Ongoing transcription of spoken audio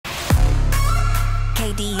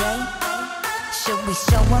ADA? Should we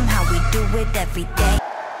show them how we do it every day?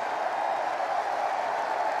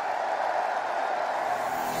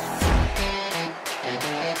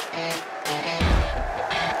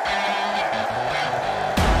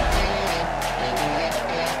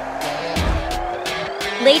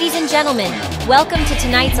 Ladies and gentlemen, welcome to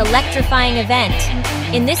tonight's electrifying event.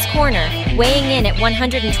 In this corner, weighing in at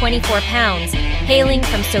 124 pounds, hailing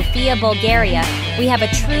from Sofia, Bulgaria, we have a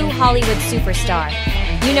true Hollywood superstar.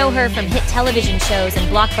 You know her from hit television shows and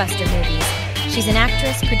blockbuster movies. She's an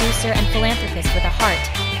actress, producer, and philanthropist with a heart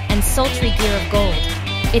and sultry gear of gold.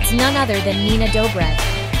 It's none other than Nina Dobrev.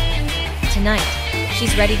 Tonight,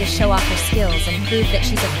 she's ready to show off her skills and prove that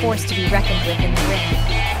she's a force to be reckoned with in the ring.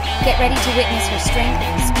 Get ready to witness her strength,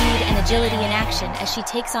 speed, and agility in action as she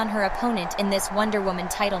takes on her opponent in this Wonder Woman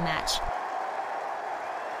title match.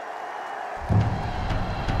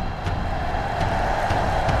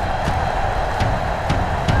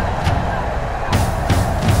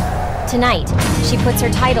 Tonight, she puts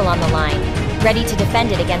her title on the line, ready to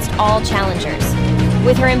defend it against all challengers.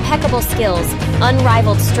 With her impeccable skills,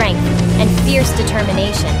 unrivaled strength, and fierce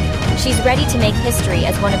determination, she's ready to make history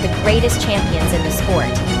as one of the greatest champions in the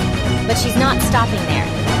sport. But she's not stopping there.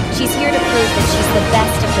 She's here to prove that she's the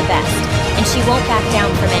best of the best, and she won't back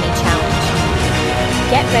down from any challenge.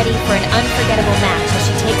 Get ready for an unforgettable match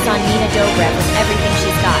as she takes on Nina Dobrev with everything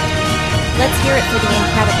she's got. Let's hear it for the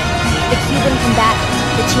incredible, the Cuban combatant,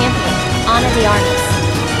 the champion, Ana de Armas.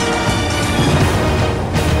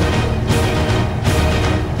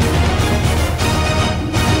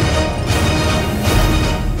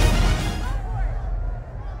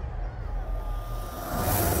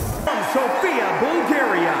 Sofia,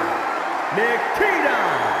 Bulgaria, Nikita.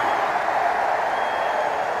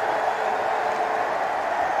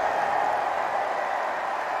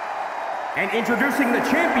 And introducing the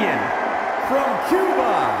champion from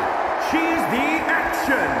Cuba, she's the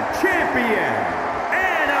Action Champion,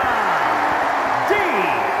 Ana de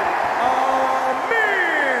Armas.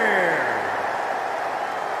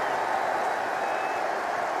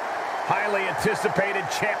 Highly anticipated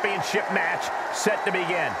championship match set to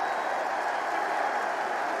begin.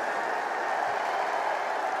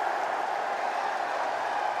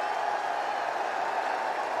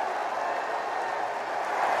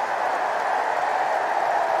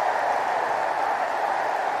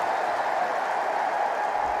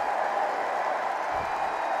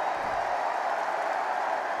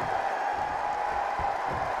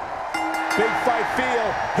 Big fight feel.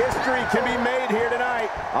 History can be made here tonight.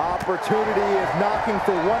 Opportunity is knocking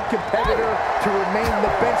for one competitor to remain the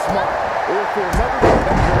benchmark, or for another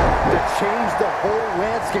competitor to change the whole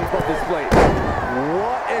landscape of this place.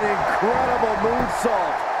 What an incredible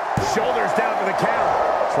moonsault. Shoulders down for the count.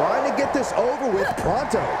 Trying to get this over with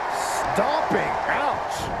pronto. Stomping.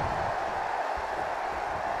 Ouch.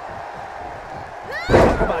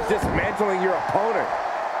 Talk about dismantling your opponent.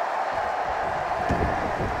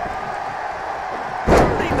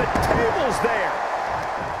 The tables there.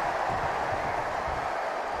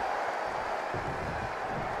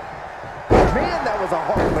 Man, that was a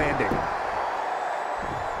hard landing.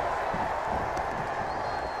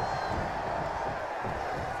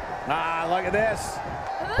 Ah, look at this.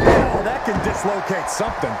 Oh, that can dislocate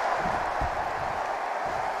something.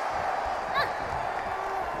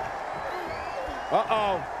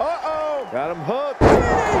 Uh-oh. Uh-oh. Got him hooked.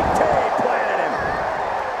 DDT planted him.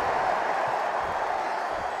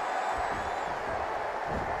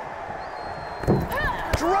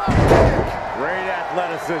 Drop kick. Great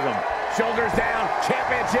athleticism. Shoulders down.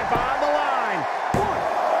 Championship on the line.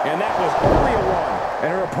 And that was only a one.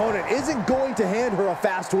 And her opponent isn't going to hand her a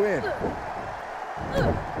fast win.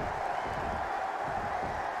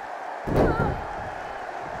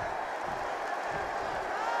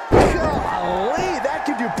 Golly, that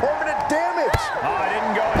could do permanent damage. Oh, it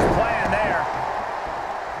didn't go as planned there.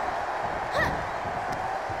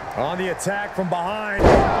 On the attack from behind.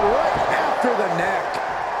 Right after the neck.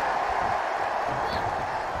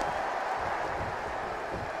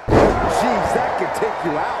 Jeez, that could take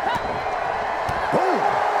you out. Boom.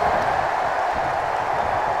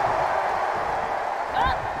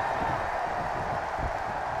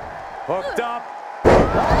 Hooked up. Oh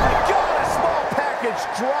my God, a small package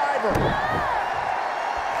driver.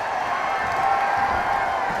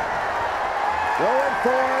 Going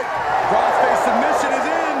for it. Crossface submission is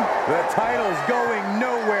in. The title's going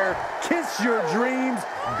nowhere. Kiss your dreams.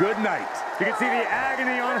 Good night. You can see the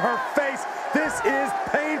agony on her face. This is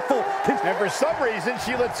painful. And for some reason,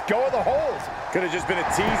 she lets go of the hold. Could have just been a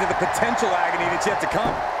tease of the potential agony that's yet to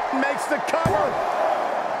come. Makes the cover.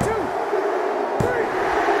 1, 2, 3.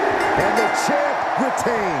 And the champ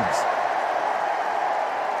retains.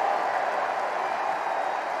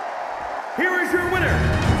 Here is your winner,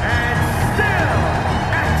 and still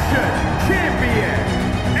Action Champion,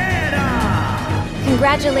 Ana!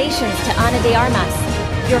 Congratulations to Ana de Armas.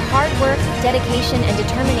 Your hard work, dedication, and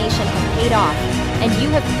determination have paid off, and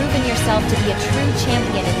you have proven yourself to be a true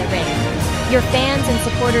champion in the ring. Your fans and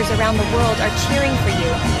supporters around the world are cheering for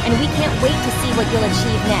you, and we can't wait to see what you'll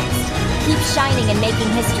achieve next. Keep shining and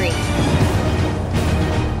making history.